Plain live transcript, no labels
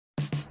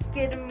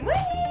Good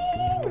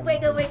morning!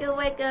 Wake up, wake up,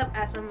 wake up.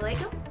 Assalamu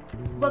alaikum.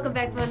 Welcome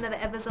back to another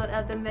episode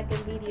of the Mecca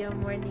Media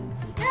Morning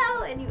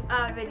Show. And you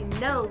already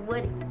know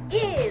what it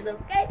is,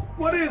 okay?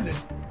 What is it?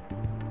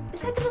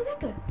 It's Mecca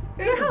Mecca.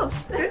 Your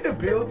host. In the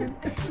building.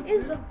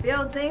 It's a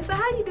building. So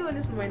how you doing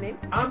this morning?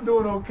 I'm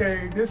doing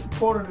okay. This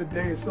part of the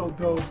day is so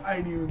dope.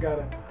 I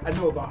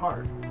know it by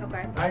heart.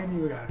 Okay. I ain't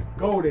even gotta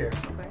go there.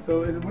 Okay.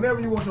 So whenever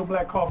you want your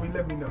black coffee,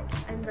 let me know.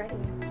 I'm ready.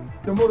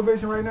 The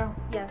motivation right now?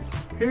 Yes.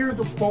 Here's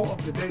the quote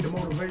of the day, the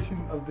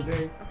motivation of the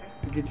day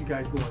to get you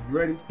guys going. You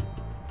ready?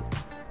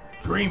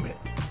 Dream it.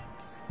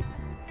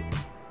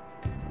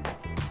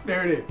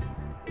 There it is.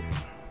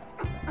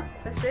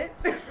 That's it?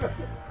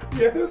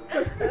 Yes,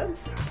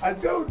 that's it. I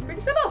told you.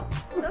 Pretty simple.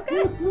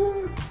 Okay.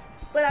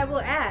 But I will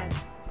add,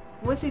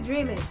 once you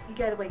dream it, you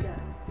gotta wake up.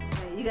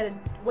 Right? You gotta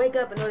wake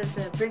up in order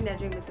to bring that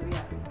dream into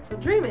reality. So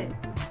dream it.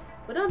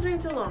 But don't dream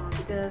too long,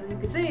 because if you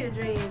continue to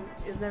dream,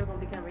 it's never going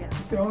to become reality.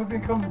 The only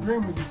thing comes to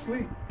dream is you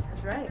sleep.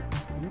 That's right.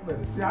 You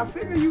better see. I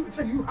figure you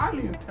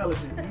highly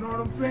intelligent. You know what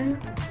I'm saying?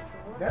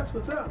 That's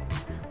what's up.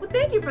 Well,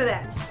 thank you for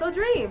that. So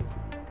dream,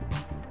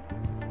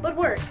 but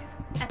work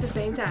at the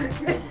same time.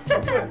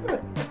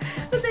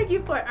 So thank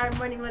you for our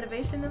morning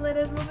motivation, and let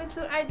us move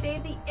into our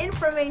daily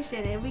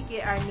information. And we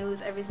get our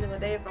news every single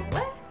day from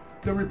what?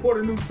 The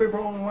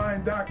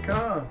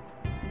reporternewspaperonline.com.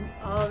 You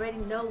already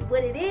know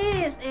what it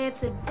is, and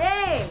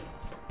today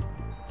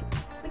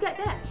we got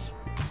Dash.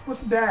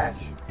 What's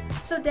Dash?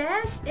 So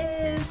Dash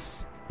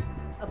is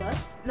a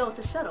bus. No, it's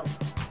a shuttle,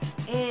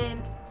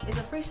 and it's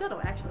a free shuttle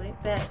actually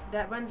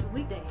that runs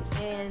weekdays,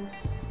 and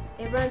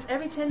it runs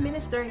every 10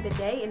 minutes during the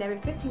day and every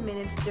 15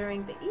 minutes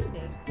during the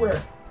evening.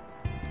 Where?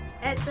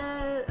 At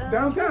the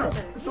downtown.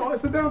 So yeah.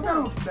 it's a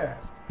downtown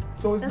Dash.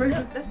 So it's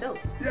basically that's dope.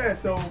 Yeah.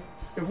 So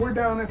if we're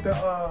down at the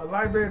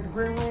library at the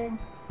green room,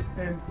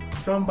 and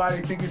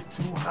somebody think it's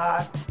too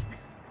hot,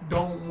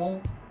 don't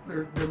want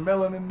their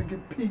melanin to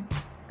get peaked,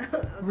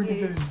 okay. We can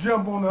just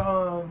jump on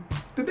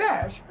the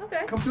Dash.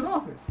 Okay. Come to the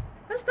office.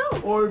 That's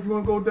dope. Or if you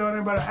want to go down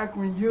there by the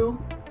Akron U,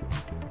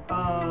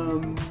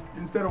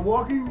 instead of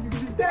walking, you can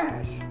just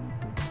dash.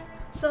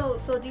 So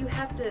do you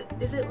have to?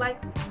 Is it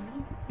like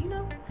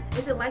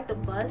Is it like the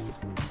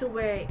bus to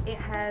where it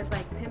has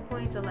like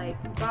pinpoints or like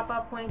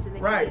drop-off points and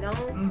then right. you get on?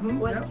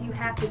 Mm-hmm. Or is it you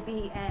have to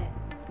be at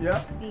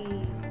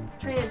the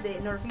transit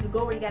in order for you to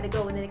go where you got to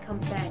go, and then it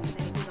comes back and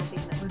then you don't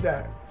get nothing? We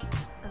got it.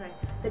 Okay.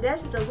 The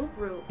Dash is a loop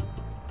route.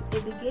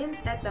 It begins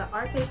at the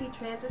RKP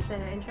Transit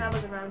Center and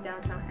travels around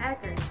downtown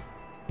Akron.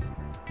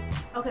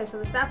 Okay, so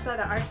the stops are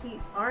the RKP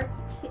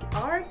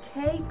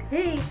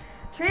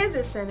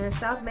Transit Center,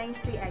 South Main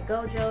Street at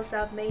Gojo,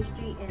 South Main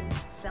Street in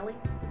Selly.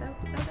 Is that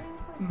what it's called?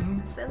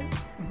 Mm-hmm. Selly?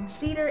 Mm-hmm.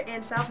 Cedar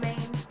and South Main,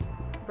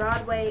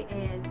 Broadway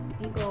and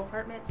Depot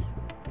Apartments,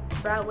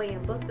 Broadway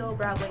and Bookville,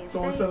 Broadway and So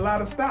State. it's a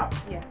lot of stops.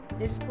 Yeah,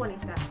 it's 20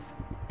 stops.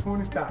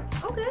 20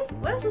 stops. Okay,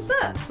 well, that's what's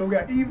up. So we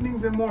got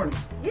evenings and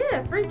mornings.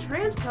 Yeah, free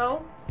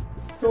transpo.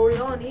 So You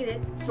don't need it.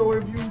 So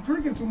if you're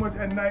drinking too much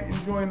at night,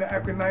 enjoying the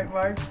Akron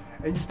nightlife,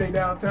 and you stay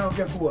downtown,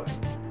 guess what?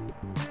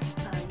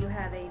 You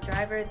have a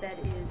driver that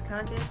is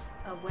conscious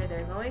of where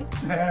they're going.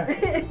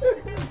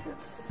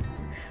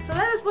 So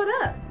that is what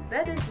up.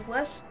 That is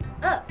what's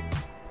up.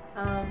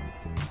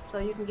 So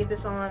you can get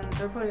this on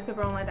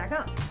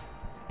thereporternewspaperonline.com.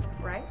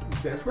 Right?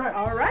 That's right.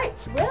 All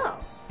right. Well,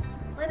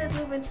 let us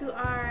move into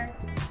our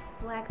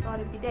black thought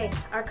of the day.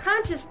 Our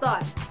conscious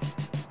thought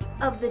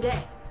of the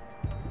day.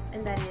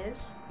 And that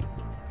is?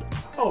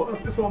 Oh,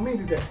 it's on me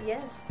today.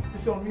 Yes.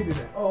 It's on me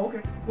today. Oh,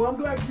 okay. Well, I'm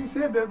glad you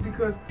said that,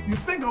 because you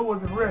think I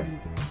wasn't ready,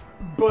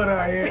 but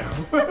I am.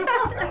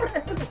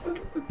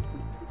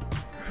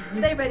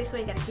 Stay ready so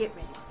you gotta get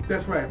ready.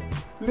 That's right.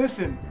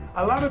 Listen,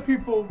 a lot of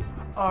people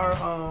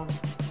are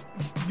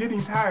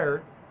getting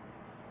tired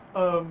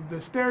of the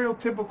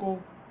stereotypical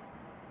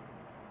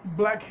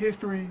black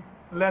history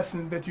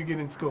lessons that you get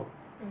in school.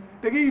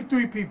 Mm-hmm. They give you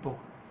 3 people.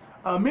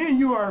 Me and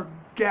you are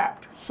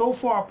gapped so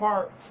far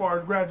apart as far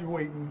as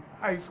graduating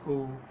high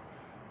school.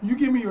 You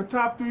give me your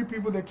top 3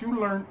 people that you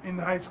learned in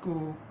high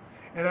school,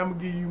 and I'm going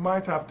to give you my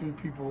top 3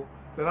 people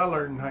that I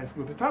learned in high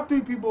school. The top 3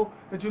 people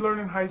that you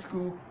learned in high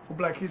school for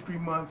Black History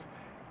Month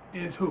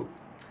is who?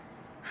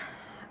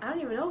 I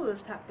don't even know who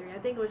was top 3. I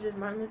think it was just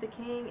Martin Luther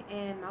King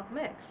and Malcolm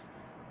X.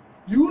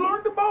 You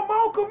learned about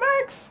Malcolm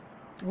X?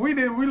 We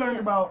didn't. We learned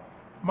about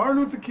Martin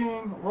Luther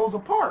King, Rosa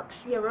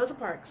Parks. Yeah, Rosa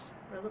Parks.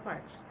 Rosa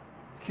Parks.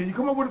 Can you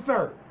come up with a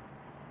third?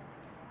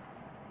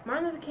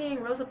 Martin Luther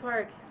King, Rosa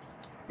Parks.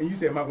 And you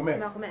said Malcolm X.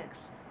 Malcolm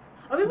X.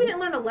 I mean, we didn't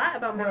learn a lot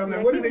about Malcolm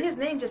X. His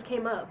name just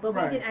came up, but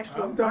we didn't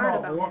actually learn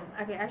about him.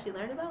 Okay, actually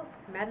learn about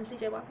Madam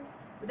C.J. Walker?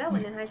 But that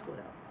wasn't in high school,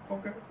 though.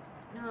 Okay.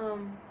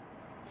 Um...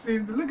 See,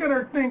 look at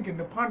her thinking.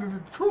 The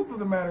truth of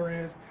the matter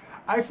is,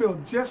 I feel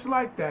just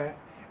like that,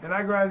 and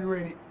I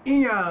graduated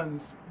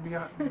eons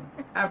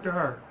after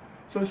her.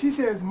 So she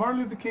says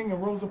Martin Luther King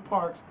and Rosa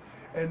Parks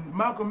and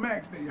Malcolm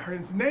X,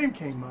 his name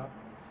came up,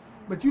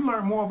 but you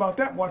learn more about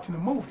that watching the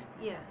movie.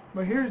 Yeah.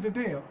 But here's the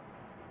deal.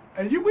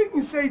 And we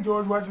can say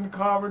George Washington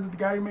Carver, the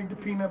guy who made the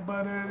peanut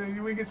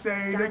butter. We can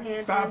say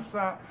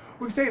stop.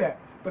 We can say that.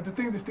 But the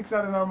thing that sticks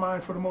out in our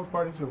mind for the most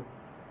part is who?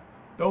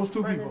 Those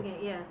two people.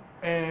 Yeah.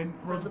 And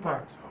Rosa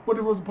Parks. What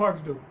did Rosa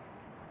Parks do?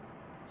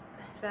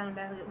 Sat on the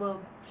back of the, well,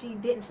 she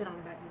didn't sit on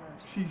the back of the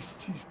bus. She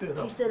stood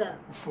up. She stood up.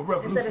 For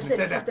revolution. Instead of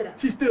sitting, she stood up.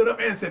 She stood up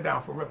and sat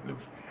down for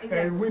revolution. Exactly.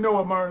 And we know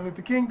what Martin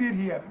Luther King did.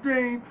 He had a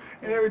dream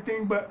and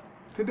everything. But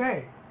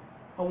today,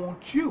 I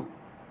want you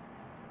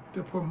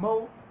to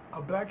promote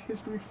a Black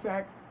History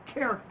fact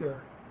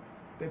character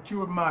that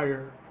you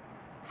admire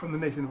from the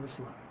Nation of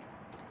Islam.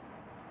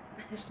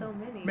 There's so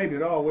many. Made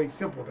it all the way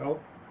simple, though.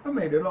 I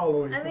made it all the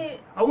way simple.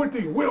 I went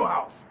to your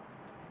wheelhouse.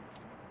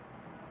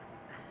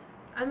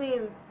 I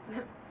mean,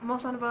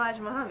 Most Honorable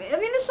Elijah Muhammad. I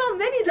mean, there's so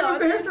many, though.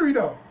 Give us the history,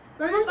 though.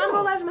 Most Honorable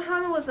Elijah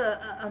Muhammad was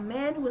a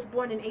man who was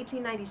born in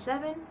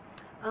 1897,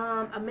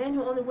 a man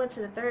who only went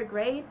to the 3rd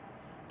grade,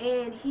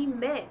 and he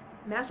met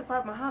Master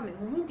Prophet Muhammad,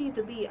 whom we deem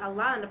to be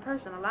Allah in the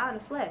person, Allah in the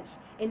flesh,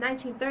 in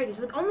 1930s.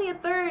 With only a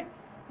 3rd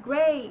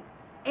grade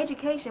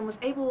education, was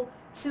able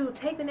to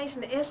take the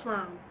Nation of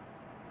Islam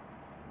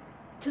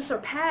to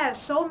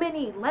surpass so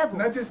many levels.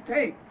 Not just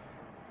take.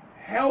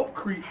 Help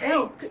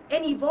create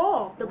and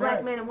evolve the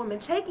black man and woman,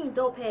 taking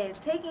dope heads,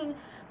 taking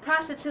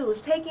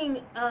prostitutes,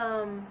 taking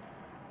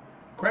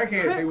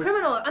crackheads,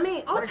 criminal. I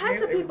mean, all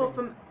types of people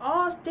from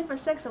all different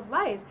sects of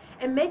life,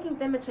 and making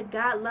them into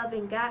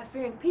God-loving,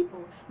 God-fearing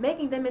people,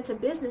 making them into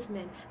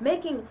businessmen,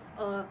 making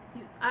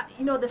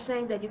you know the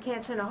saying that you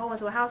can't turn a hoe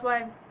into a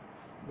housewife.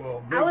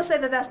 Well, I would say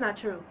that that's not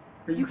true.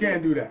 You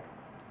can't do that.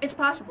 It's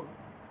possible,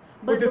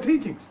 but with the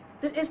teachings.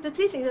 It's the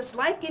teachings. It's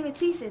life-giving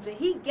teachings, and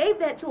he gave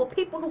that to a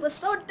people who were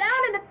so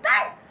down in the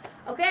dirt.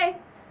 Okay.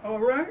 All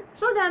right.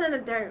 So down in the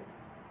dirt,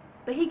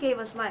 but he gave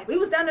us life. We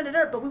was down in the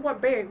dirt, but we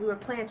weren't buried. We were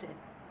planted,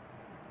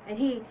 and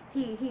he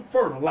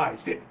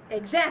fertilized it.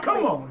 Exactly.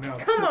 Come on now.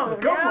 Come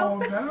on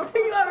now.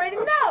 You already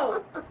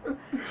know.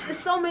 It's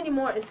so many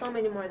more. It's so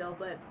many more though.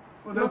 But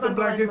so that's the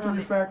Black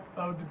History fact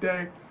of the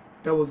day.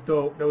 That was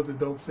dope. That was a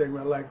dope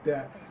segment. I like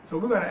that. So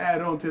we're gonna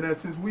add on to that,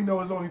 since we know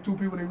it's only 2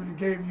 people they really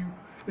gave you.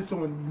 It's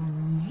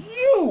on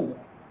you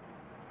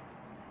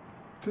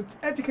to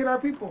educate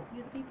our people.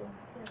 You the people,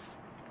 yes.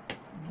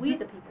 We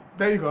the people.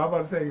 There you go. I'm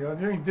about to say, you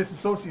ain't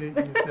disassociating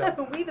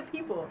yourself. We the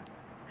people.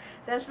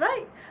 That's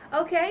right.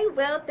 Okay,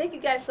 well, thank you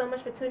guys so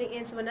much for tuning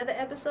in to another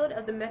episode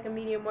of the Mecca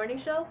Media Morning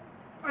Show.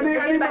 Don't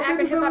forget about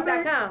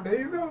AkronHipHop.com. There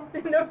you go.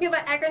 Don't forget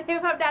about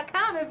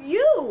AkronHipHop.com. If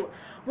you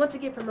want to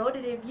get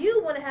promoted, if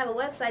you want to have a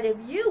website, if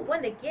you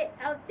want to get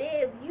out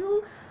there, if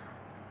you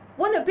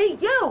want to be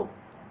you.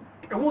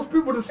 I want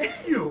people to see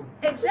you.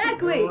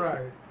 Exactly. All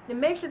right. Then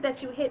make sure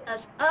that you hit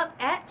us up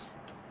at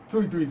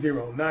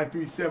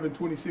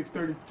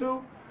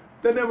 330-937-2632.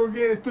 The number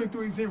again is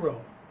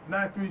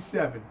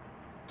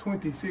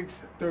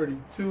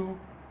 330-937-2632.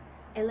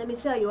 And let me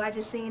tell you, I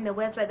just seen the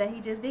website that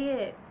he just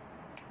did.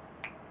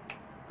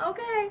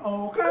 Okay.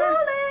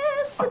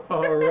 Flawless.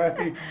 All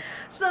right.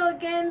 So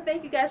again,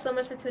 thank you guys so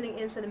much for tuning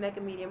in to the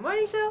Mecca Media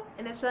Morning Show.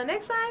 And until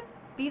next time,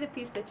 be the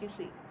peace that you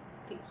seek.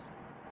 Peace.